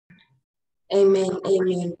Amen,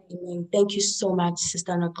 amen, amen. Thank you so much,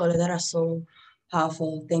 Sister Nicole. That is so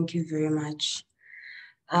powerful. Thank you very much.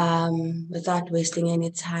 Without wasting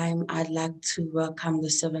any time, I'd like to welcome the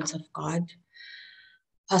servants of God.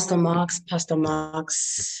 Pastor Marks,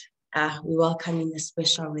 we welcome you in a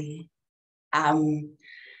special way.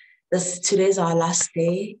 Today's our last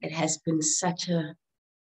day. It has been such a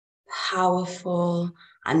powerful,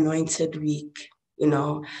 anointed week,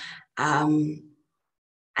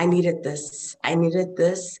 I needed this,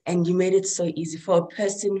 and you made it so easy for a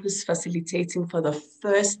person who's facilitating for the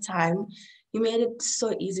first time. You made it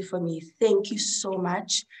so easy for me. Thank you so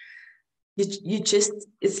much. It's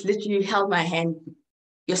literally, you held my hand.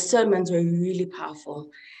 Your sermons were really powerful.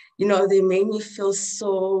 They made me feel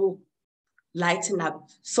so lightened up,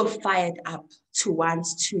 so fired up to want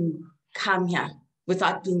to come here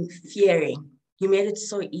without being fearing. You made it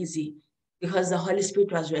so easy because the Holy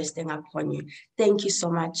Spirit was resting upon you. Thank you so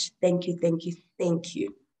much. Thank you, thank you, thank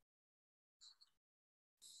you.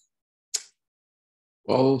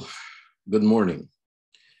 Well, good morning.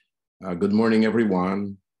 Good morning,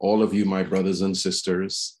 everyone. All of you, my brothers and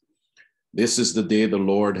sisters. This is the day the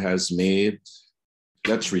Lord has made.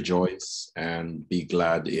 Let's rejoice and be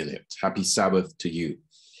glad in it. Happy Sabbath to you.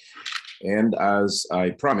 And as I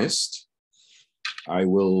promised, I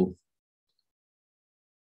will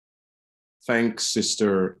thank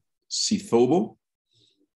Sister Sithobo,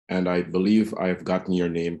 and I believe I have gotten your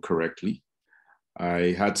name correctly.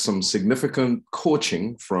 I had some significant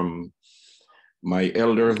coaching from my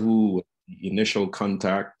elder who, initial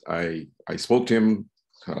contact, I spoke to him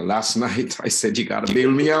last night. I said, you got to bail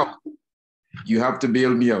me out. You have to bail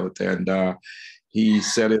me out. And he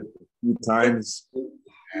said it a few times.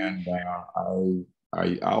 And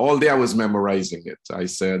I all day I was memorizing it. I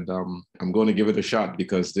said, I'm going to give it a shot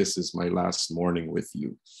because this is my last morning with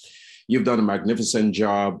you. You've done a magnificent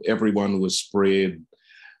job. Everyone who has prayed,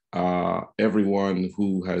 everyone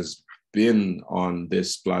who has been on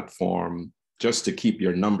this platform, just to keep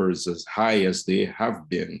your numbers as high as they have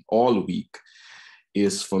been all week,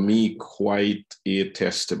 is for me quite a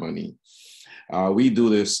testimony. We do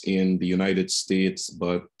this in the United States,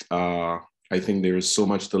 but I think there is so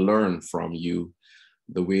much to learn from you.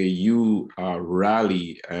 The way you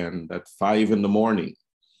rally, and at 5 a.m,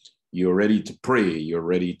 you're ready to pray, you're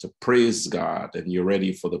ready to praise God, and you're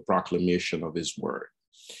ready for the proclamation of his word.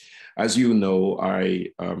 As you know, I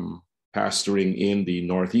am pastoring in the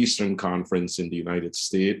Northeastern Conference in the United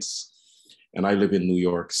States, and I live in New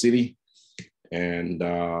York City. And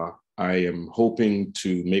I am hoping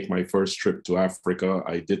to make my first trip to Africa.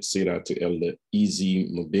 I did say that to Elder Easy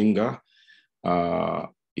Mubinga.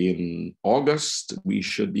 In August, we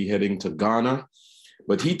should be heading to Ghana.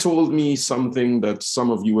 But he told me something that some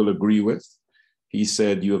of you will agree with. He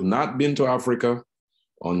said, you have not been to Africa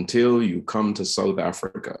until you come to South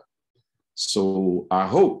Africa. So I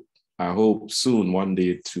hope soon one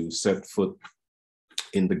day to set foot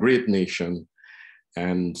in the great nation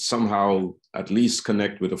and somehow at least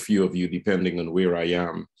connect with a few of you, depending on where I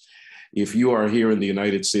am. If you are here in the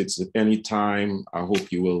United States at any time, I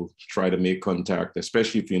hope you will try to make contact,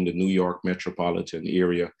 especially if you're in the New York metropolitan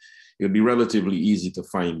area. It'll be relatively easy to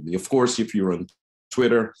find me. Of course, if you're on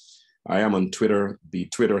Twitter, I am on Twitter. The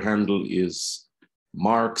Twitter handle is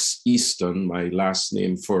Marks Easton, my last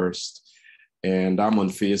name first. And I'm on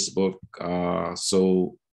Facebook.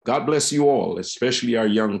 So God bless you all, especially our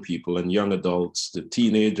young people and young adults, the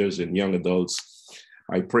teenagers and young adults.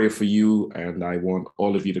 I pray for you, and I want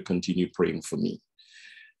all of you to continue praying for me.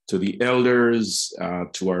 To the elders,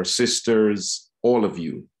 to our sisters, all of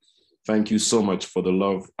you, thank you so much for the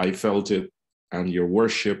love. I felt it, and your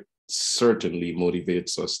worship certainly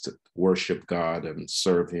motivates us to worship God and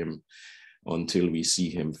serve him until we see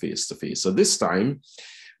him face to face. So this time,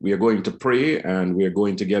 we are going to pray, and we are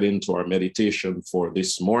going to get into our meditation for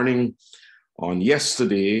this morning. On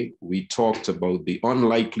yesterday, we talked about the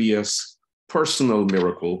unlikeliest personal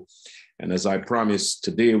miracle. And as I promised,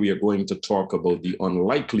 today we are going to talk about the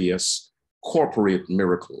unlikeliest corporate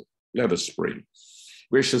miracle. Let us pray.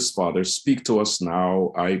 Gracious Father, speak to us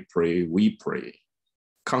now, I pray, we pray.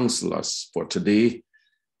 Counsel us for today.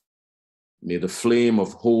 May the flame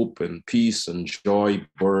of hope and peace and joy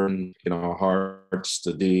burn in our hearts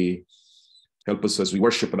today. Help us as we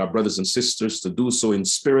worship with our brothers and sisters to do so in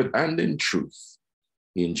spirit and in truth.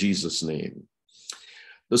 In Jesus' name.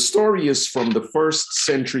 The story is from the 1st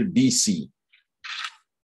century BC.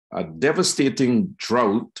 A devastating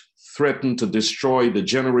drought threatened to destroy the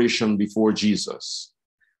generation before Jesus.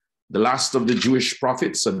 The last of the Jewish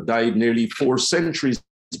prophets had died nearly 4 centuries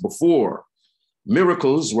before.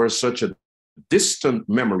 Miracles were such a distant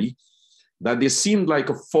memory that they seemed like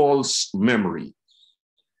a false memory,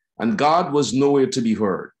 and God was nowhere to be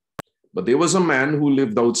heard. But there was a man who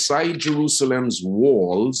lived outside Jerusalem's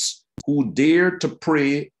walls who dared to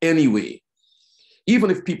pray anyway.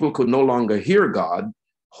 Even if people could no longer hear God,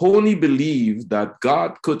 Honi believed that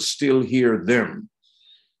God could still hear them.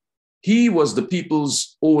 He was the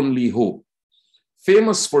people's only hope.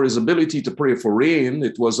 Famous for his ability to pray for rain,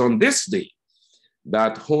 it was on this day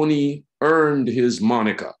that Honi earned his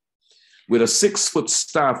moniker. With a 6-foot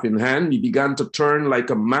staff in hand, he began to turn like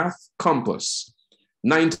a math compass.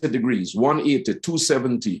 90 degrees, 180,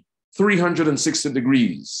 270, 360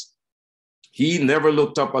 degrees. He never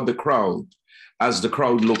looked up at the crowd as the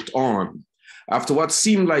crowd looked on. After what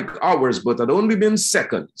seemed like hours, but had only been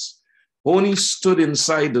seconds, Honi stood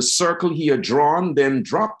inside the circle he had drawn, then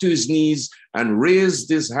dropped to his knees and raised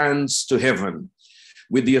his hands to heaven.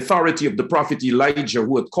 With the authority of the prophet Elijah,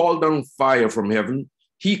 who had called down fire from heaven,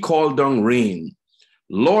 he called down rain.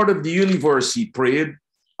 Lord of the universe, he prayed,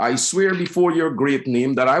 I swear before your great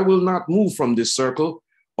name that I will not move from this circle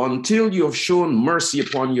until you have shown mercy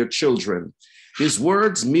upon your children. His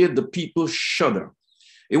words made the people shudder.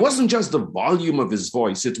 It wasn't just the volume of his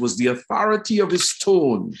voice, it was the authority of his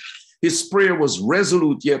tone. His prayer was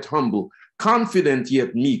resolute yet humble, confident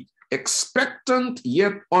yet meek, expectant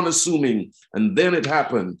yet unassuming. And then it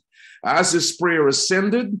happened. As his prayer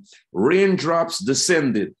ascended, raindrops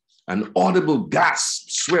descended. An audible gasp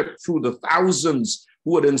swept through the thousands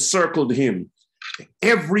who had encircled him.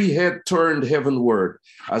 Every head turned heavenward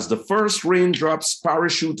as the first raindrops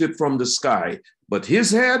parachuted from the sky. But his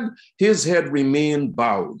head remained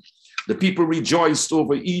bowed. The people rejoiced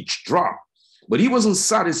over each drop, but he wasn't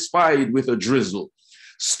satisfied with a drizzle.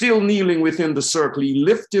 Still kneeling within the circle, he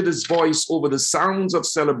lifted his voice over the sounds of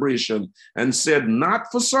celebration and said,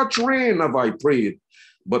 not for such rain have I prayed,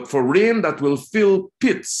 but for rain that will fill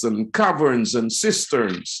pits and caverns and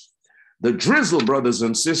cisterns. The drizzle, brothers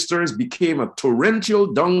and sisters, became a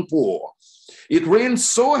torrential downpour. It rained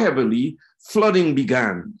so heavily, flooding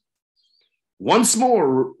began. Once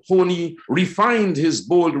more, Honi refined his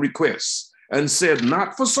bold request and said,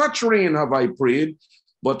 not for such rain have I prayed,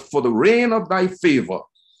 but for the rain of thy favor,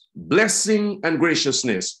 blessing and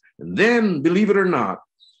graciousness. And then, believe it or not,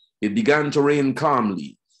 it began to rain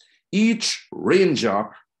calmly. Each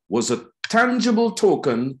raindrop was a tangible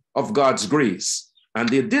token of God's grace. And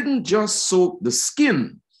they didn't just soak the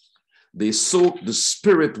skin, they soaked the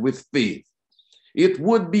spirit with faith. It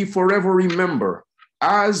would be forever remembered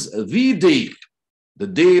as the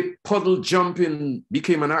day puddle jumping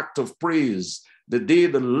became an act of praise, the day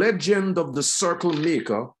the legend of the circle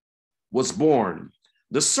maker was born.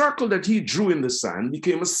 The circle that he drew in the sand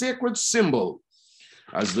became a sacred symbol,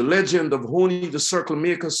 as the legend of Honi the circle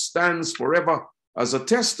maker stands forever as a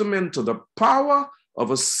testament to the power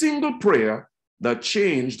of a single prayer that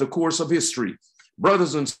changed the course of history.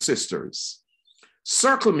 Brothers and sisters,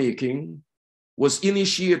 circle making was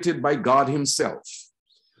initiated by God himself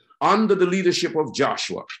under the leadership of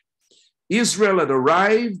Joshua. Israel had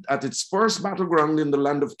arrived at its first battleground in the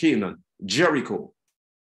land of Canaan, Jericho.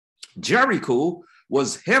 Jericho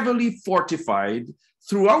was heavily fortified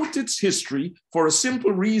throughout its history for a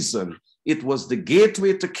simple reason. It was the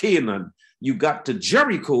gateway to Canaan. You got to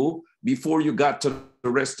Jericho before you got to the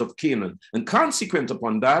rest of Canaan. And consequent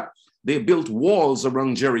upon that, they built walls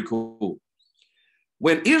around Jericho.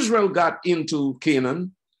 When Israel got into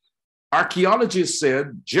Canaan, archaeologists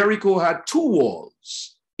said Jericho had 2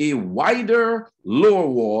 walls, a wider lower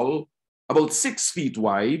wall, about 6 feet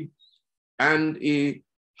wide, and a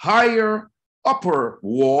higher upper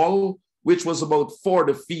wall, which was about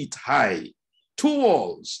 40 feet high. 2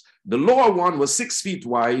 walls. The lower one was 6 feet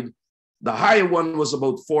wide. The higher one was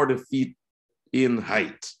about 40 feet in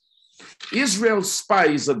height. Israel's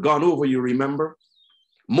spies had gone over, you remember?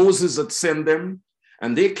 Moses had sent them,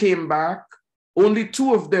 and they came back. Only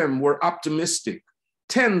 2 of them were optimistic.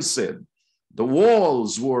 10 said the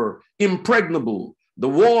walls were impregnable. The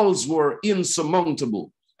walls were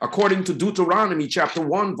insurmountable. According to Deuteronomy chapter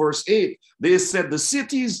 1, verse 8, they said the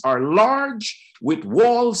cities are large with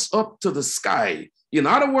walls up to the sky. In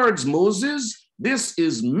other words, Moses, this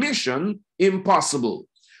is mission impossible.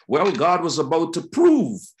 Well, God was about to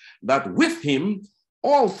prove that with him,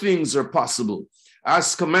 all things are possible.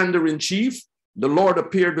 As commander-in-chief, the Lord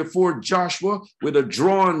appeared before Joshua with a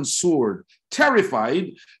drawn sword.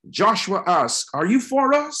 Terrified, Joshua asked, are you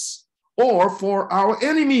for us or for our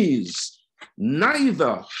enemies?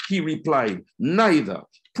 Neither, he replied, neither.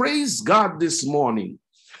 Praise God this morning.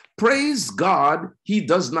 Praise God, he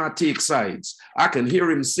does not take sides. I can hear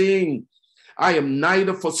him saying, I am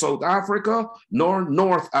neither for South Africa nor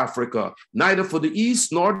North Africa, neither for the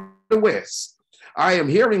East nor the west. I am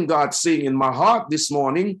hearing God saying in my heart this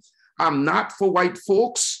morning, I'm not for white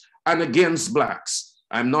folks and against blacks.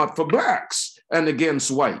 I'm not for blacks and against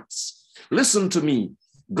whites. Listen to me.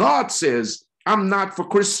 God says, I'm not for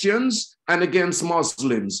Christians and against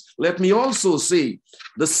Muslims. Let me also say,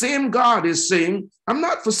 the same God is saying, I'm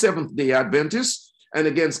not for Seventh-day Adventists and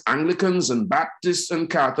against Anglicans and Baptists and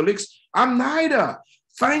Catholics. I'm neither.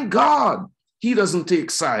 Thank God he doesn't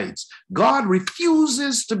take sides. God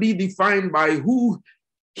refuses to be defined by who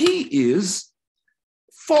he is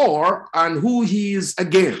for and who he is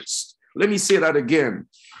against. Let me say that again.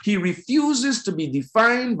 He refuses to be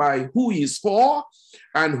defined by who he is for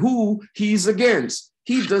and who he is against.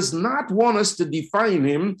 He does not want us to define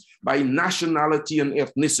him by nationality and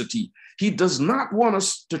ethnicity. He does not want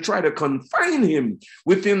us to try to confine him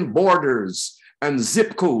within borders and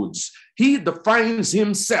zip codes. He defines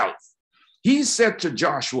himself. He said to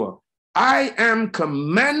Joshua, I am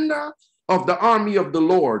commander of the army of the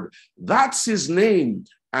Lord. That's his name.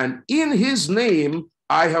 And in his name,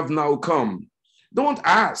 I have now come. Don't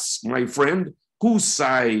ask, my friend, whose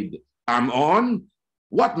side I'm on.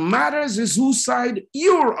 What matters is whose side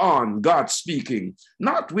you're on, God speaking.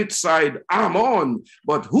 Not which side I'm on,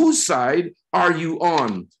 but whose side are you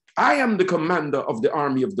on? I am the commander of the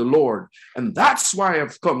army of the Lord, and that's why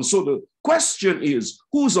I've come. So the question is,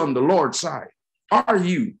 who's on the Lord's side? Are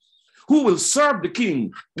you? Who will serve the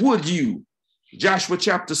king? Would you? Joshua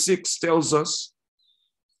chapter 6 tells us,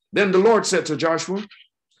 then the Lord said to Joshua,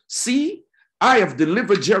 see, I have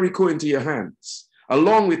delivered Jericho into your hands,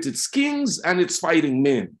 along with its kings and its fighting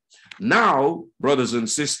men. Now, brothers and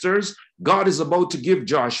sisters, God is about to give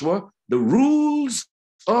Joshua the rules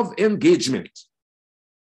of engagement.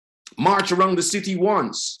 March around the city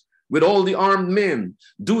once with all the armed men.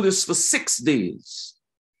 Do this for 6 days.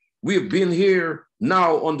 We've been here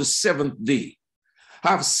now on the 7th day.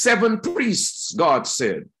 Have 7 priests, God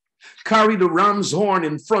said, carry the ram's horn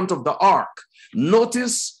in front of the ark.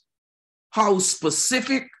 Notice how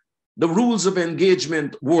specific the rules of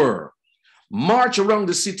engagement were. March around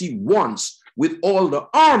the city once with all the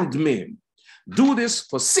armed men. Do this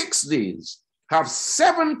for 6 days. Have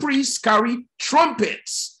 7 priests carry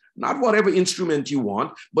trumpets, not whatever instrument you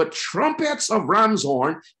want, but trumpets of ram's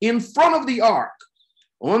horn in front of the ark.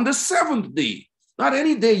 On the 7th day, not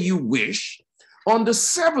any day you wish, on the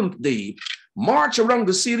 7th day, march around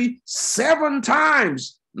the city 7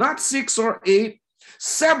 times, not 6 or 8,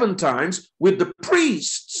 7 times with the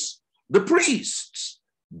priests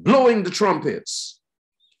blowing the trumpets.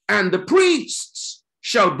 And the priests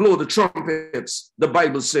shall blow the trumpets, the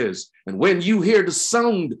Bible says. And when you hear the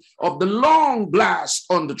sound of the long blast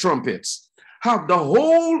on the trumpets, have the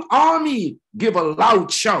whole army give a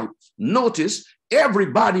loud shout. Notice,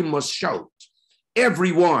 everybody must shout.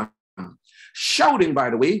 Everyone. Shouting, by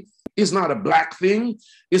the way, is not a black thing.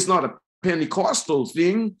 It's not a Pentecostal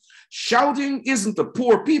thing. Shouting isn't a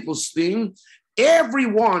poor people's thing.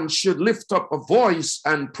 Everyone should lift up a voice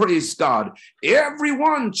and praise God.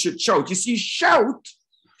 Everyone should shout. You see, shout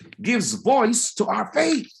gives voice to our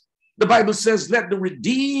faith. The Bible says, let the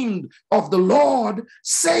redeemed of the Lord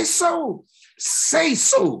say so. Say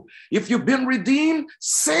so. If you've been redeemed,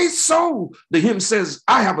 say so. The hymn says,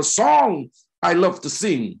 I have a song I love to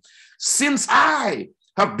sing. Since I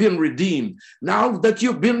have been redeemed. Now that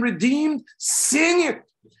you've been redeemed, sing it.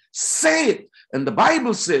 Say it. And the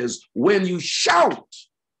Bible says, when you shout,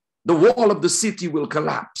 the wall of the city will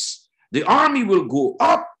collapse. The army will go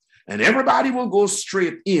up and everybody will go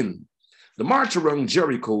straight in. The march around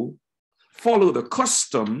Jericho followed a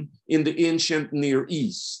custom in the ancient Near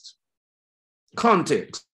East.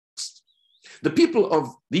 Context. The people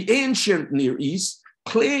of the ancient Near East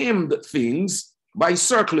claimed things by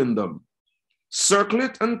circling them. Circle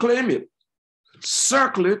it and claim it.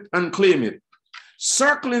 Circle it and claim it.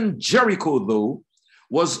 Circling Jericho, though,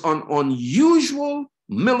 was an unusual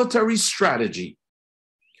military strategy.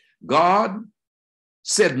 God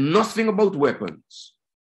said nothing about weapons.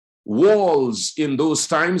 Walls in those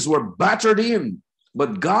times were battered in,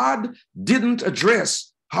 but God didn't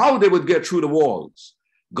address how they would get through the walls.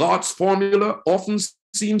 God's formula often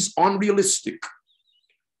seems unrealistic,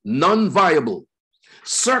 non-viable.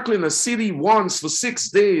 Circling a city once for 6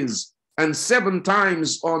 days and 7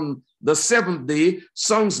 times on the 7th day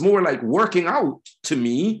sounds more like working out to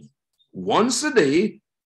me once a day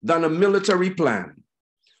than a military plan.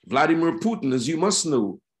 Vladimir Putin, as you must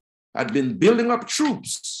know, had been building up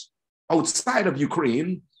troops outside of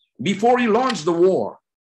Ukraine before he launched the war.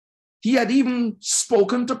 He had even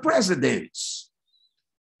spoken to presidents,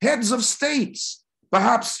 heads of states,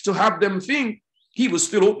 perhaps to have them think he was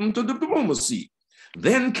still open to diplomacy.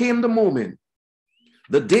 Then came the moment.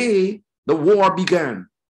 the day the war began.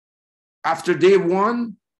 After day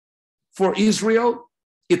 1 for Israel,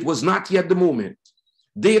 it was not yet the moment.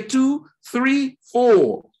 Day 2, 3,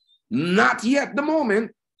 4, not yet the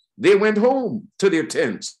moment. They went home to their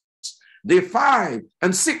tents. Day 5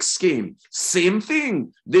 and 6 came, same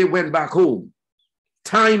thing. They went back home.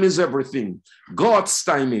 Time is everything. God's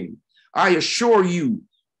timing. I assure you,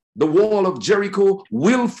 the wall of Jericho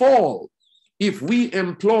will fall if we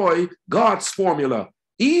employ God's formula.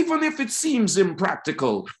 Even if it seems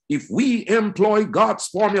impractical, if we employ God's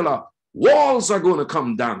formula, walls are going to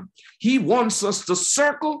come down. He wants us to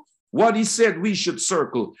circle what he said we should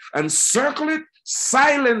circle, and circle it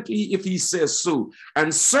silently if he says so,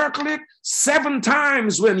 and circle it 7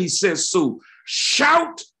 times when he says so.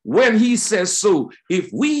 Shout when he says so. If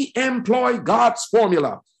we employ God's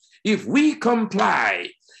formula, if we comply,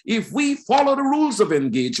 if we follow the rules of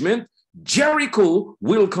engagement, Jericho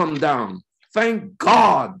will come down. Thank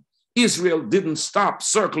God Israel didn't stop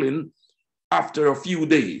circling after a few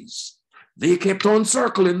days. They kept on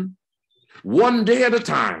circling, one day at a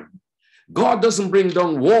time. God doesn't bring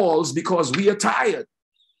down walls because we are tired.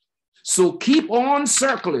 So keep on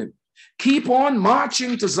circling. Keep on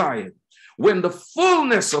marching to Zion. When the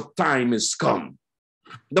fullness of time is come,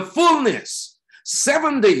 the fullness,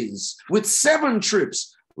 7 days with 7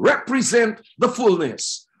 trips represent the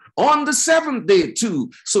fullness. On the 7th day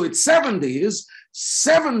too, so it's 7 days,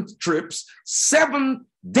 7 trips, 7th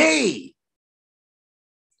day.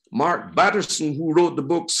 Mark Batterson, who wrote the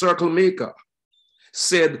book Circle Maker,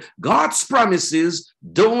 said God's promises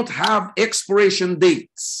don't have expiration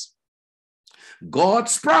dates.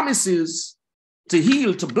 God's promises to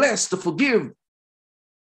heal, to bless, to forgive,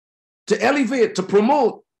 to elevate, to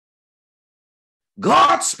promote.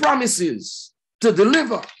 God's promises to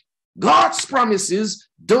deliver. God's promises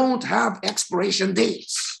don't have expiration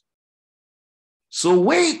dates. So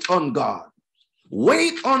wait on God.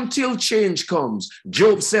 Wait until change comes.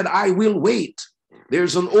 Job said, I will wait.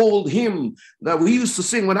 There's an old hymn that we used to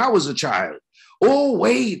sing when I was a child. Oh,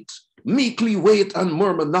 wait, meekly wait and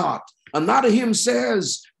murmur not. Another hymn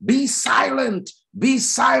says, be silent, be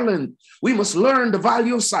silent. We must learn the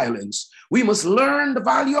value of silence. We must learn the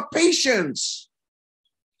value of patience.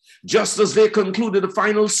 Just as they concluded the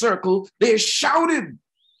final circle, they shouted.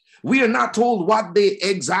 We are not told what they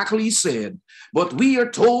exactly said, but we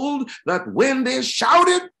are told that when they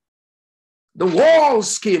shouted, the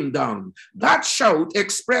walls came down. That shout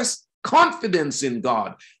expressed confidence in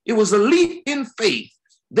God. It was a leap in faith.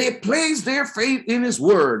 They placed their faith in his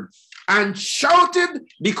word and shouted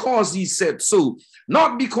because he said so,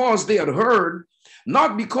 not because they had heard,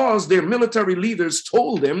 not because their military leaders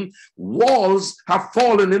told them. Walls have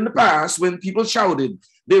fallen in the past when people shouted.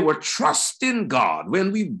 They were trusting God.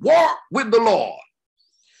 When we walk with the Lord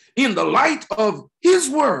in the light of his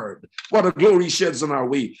word, what a glory sheds on our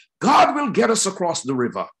way. God will get us across the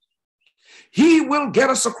river. He will get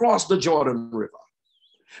us across the Jordan River.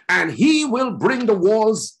 And he will bring the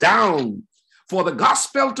walls down for the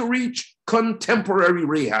gospel to reach contemporary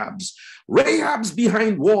Rahabs. Rahabs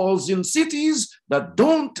behind walls in cities that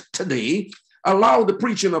don't today allow the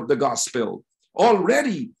preaching of the gospel.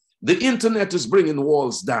 Already, the internet is bringing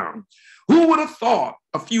walls down. Who would have thought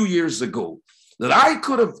a few years ago that I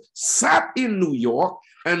could have sat in New York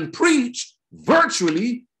and preached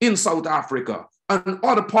virtually in South Africa and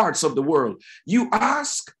other parts of the world? You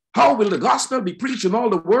ask, how will the gospel be preached in all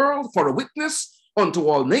the world for a witness unto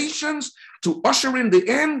all nations to usher in the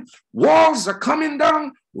end? Walls are coming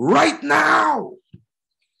down right now.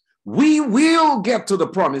 We will get to the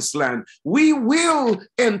promised land. We will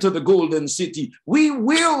enter the golden city. We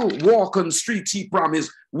will walk on streets he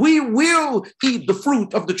promised. We will eat the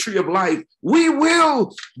fruit of the tree of life. We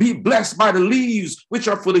will be blessed by the leaves which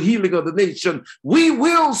are for the healing of the nation. We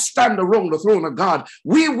will stand around the throne of God.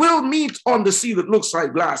 We will meet on the sea that looks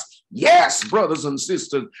like glass. Yes, brothers and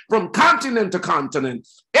sisters, from continent to continent,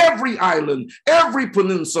 every island, every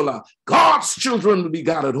peninsula, God's children will be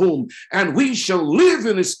gathered home, and we shall live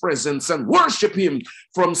in his presence and worship him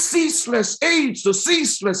from ceaseless age to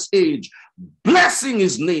ceaseless age, blessing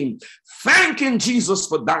his name, thanking Jesus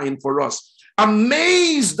for dying for us,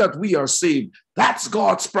 amazed that we are saved. That's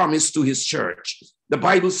God's promise to his church. The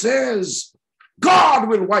Bible says, God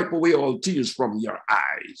will wipe away all tears from your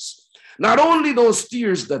eyes. Not only those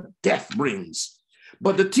tears that death brings,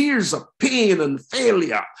 but the tears of pain and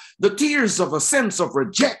failure, the tears of a sense of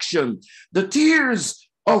rejection, the tears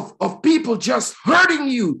of people just hurting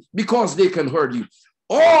you because they can hurt you.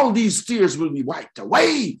 All these tears will be wiped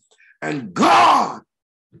away, and God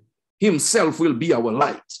himself will be our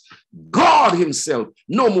light. God himself.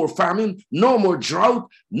 No more famine, no more drought,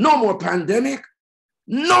 no more pandemic,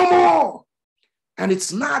 No more. And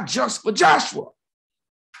it's not just for Joshua.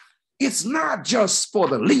 It's not just for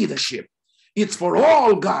the leadership. It's for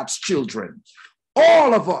all God's children.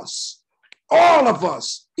 All of us. All of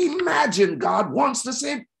us. Imagine God wants to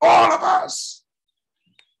save all of us.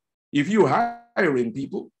 If you're hiring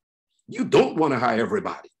people, you don't want to hire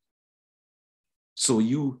everybody. So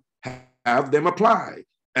you have them apply,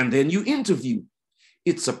 and then you interview.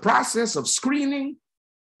 It's a process of screening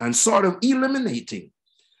and sort of eliminating.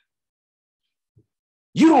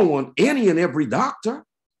 You don't want any and every doctor.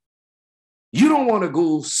 You don't want to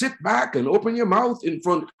go sit back and open your mouth in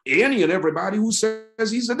front of any and everybody who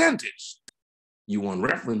says he's a dentist. You want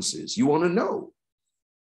references. You want to know.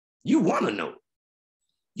 You want to know.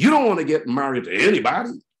 You don't want to get married to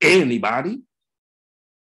anybody.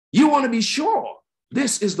 You want to be sure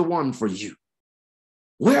this is the one for you.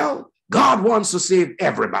 Well, God wants to save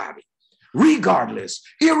everybody, regardless,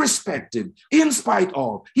 irrespective, in spite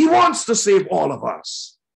of. He wants to save all of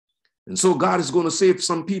us. And so God is going to save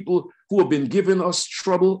some people who have been giving us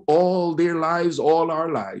trouble all their lives, all our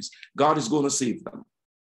lives. God is going to save them.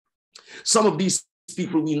 Some of these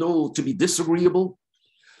people we know to be disagreeable.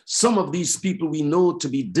 Some of these people we know to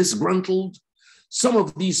be disgruntled. Some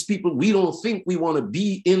of these people we don't think we want to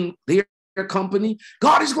be in their company.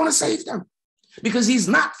 God is going to save them because he's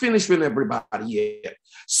not finished with everybody yet.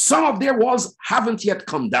 Some of their walls haven't yet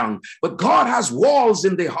come down, but God has walls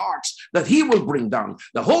in their hearts that he will bring down.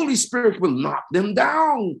 The Holy Spirit will knock them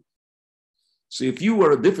down. So if you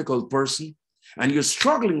are a difficult person and you're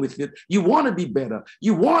struggling with it, you want to be better,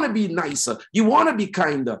 you want to be nicer, you want to be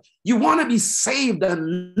kinder, you want to be saved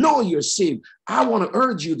and know you're saved, I want to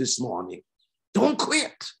urge you this morning, don't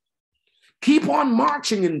quit. Keep on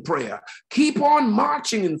marching in prayer. Keep on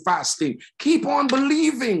marching in fasting. Keep on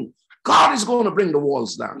believing. God is going to bring the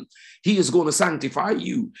walls down. He is going to sanctify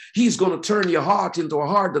you. He's going to turn your heart into a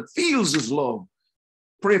heart that feels his love.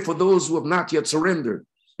 Pray for those who have not yet surrendered.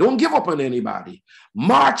 Don't give up on anybody.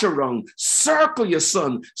 March around. Circle your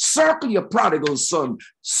son. Circle your prodigal son.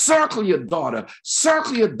 Circle your daughter.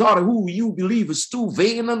 Circle your daughter who you believe is too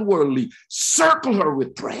vain and worldly. Circle her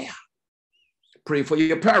with prayer. Pray for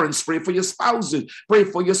your parents. Pray for your spouses. Pray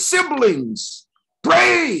for your siblings.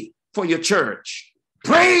 Pray for your church.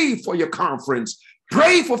 Pray for your conference.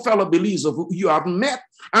 Pray for fellow believers who you haven't met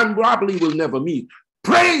and probably will never meet.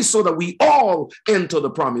 Pray so that we all enter the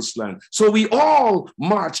promised land. So we all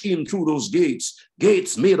march in through those gates.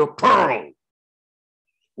 Gates made of pearl.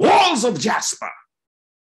 Walls of jasper.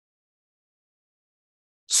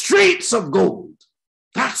 Streets of gold.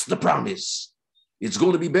 That's the promise. It's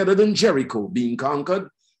going to be better than Jericho being conquered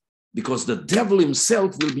because the devil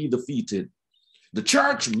himself will be defeated. The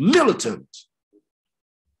church militant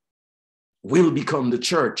will become the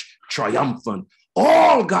church triumphant.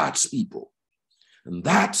 All God's people. And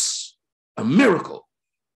that's a miracle.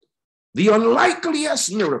 The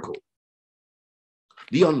unlikeliest miracle.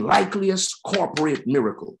 The unlikeliest corporate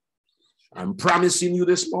miracle. I'm promising you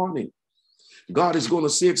this morning, God is going to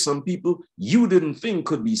save some people you didn't think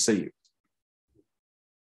could be saved.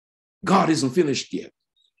 God isn't finished yet.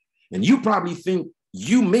 And you probably think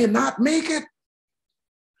you may not make it,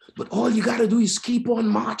 but all you got to do is keep on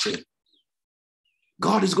marching.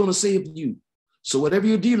 God is going to save you. So whatever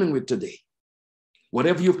you're dealing with today,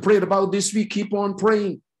 whatever you've prayed about this week, keep on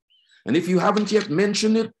praying. And if you haven't yet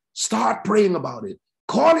mentioned it, start praying about it.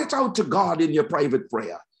 Call it out to God in your private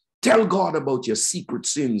prayer. Tell God about your secret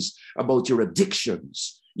sins, about your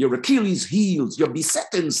addictions, your Achilles heels, your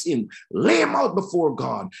besetting sin. Lay them out before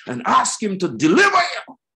God and ask him to deliver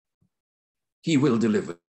you. He will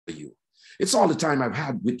deliver you. It's all the time I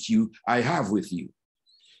have with you.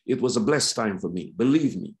 It was a blessed time for me.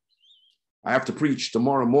 Believe me. I have to preach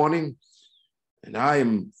tomorrow morning, and I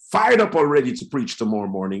am fired up already to preach tomorrow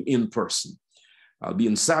morning in person. I'll be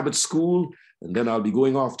in Sabbath school, and then I'll be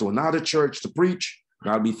going off to another church to preach,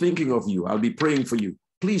 and I'll be thinking of you. I'll be praying for you.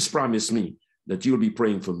 Please promise me that you'll be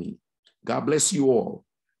praying for me. God bless you all.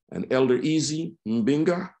 And Elder Easy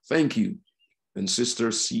Mbinga, thank you. And Sister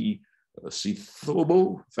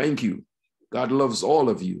Thobo, thank you. God loves all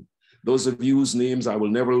of you. Those of you whose names I will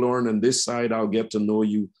never learn on this side, I'll get to know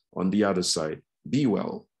you on the other side. Be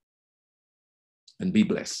well and be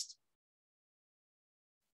blessed.